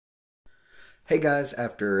Hey guys,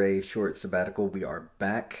 after a short sabbatical, we are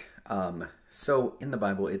back. So in the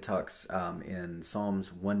Bible, it talks in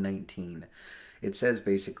Psalms 119. It says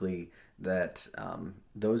basically that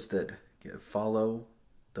those that follow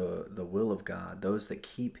the will of God, those that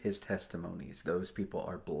keep His testimonies, those people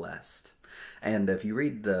are blessed. And if you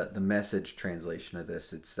read the Message translation of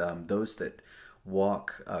this, it's those that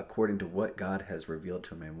walk according to what God has revealed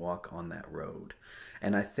to him and walk on that road.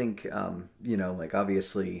 And I think, like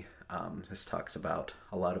obviously, this talks about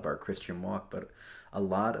a lot of our Christian walk, but a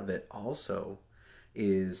lot of it also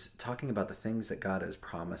is talking about the things that God has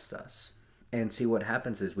promised us. And see, what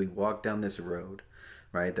happens is we walk down this road,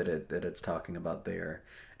 right? That it's talking about there,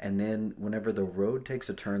 and then whenever the road takes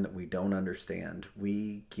a turn that we don't understand,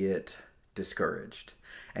 we get discouraged,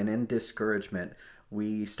 and in discouragement,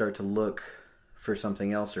 we start to look for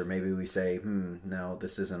something else, or maybe we say, no,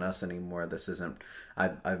 this isn't us anymore. This isn't,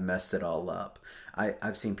 I've messed it all up.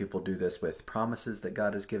 I've seen people do this with promises that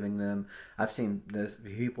God is giving them. I've seen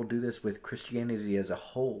people do this with Christianity as a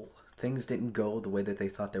whole. Things didn't go the way that they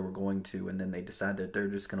thought they were going to, and then they decide that they're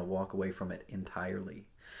just going to walk away from it entirely.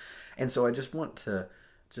 And so I just want to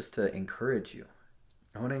encourage you.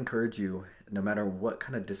 I want to encourage you, no matter what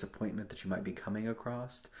kind of disappointment that you might be coming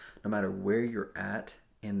across, no matter where you're at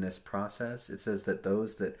in this process, it says that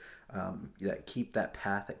those that keep that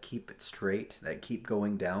path, that keep it straight, that keep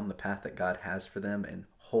going down the path that God has for them, and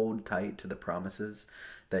hold tight to the promises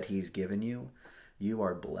that He's given you, you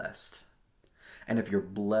are blessed. And if you're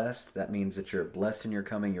blessed, that means that you're blessed in your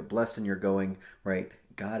coming, you're blessed in your going, right?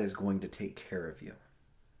 God is going to take care of you.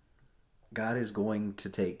 God is going to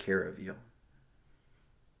take care of you.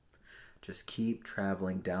 Just keep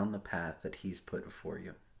traveling down the path that He's put before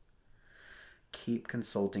you. Keep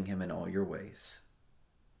consulting Him in all your ways,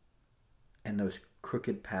 and those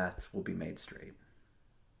crooked paths will be made straight.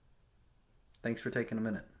 Thanks for taking a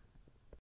minute.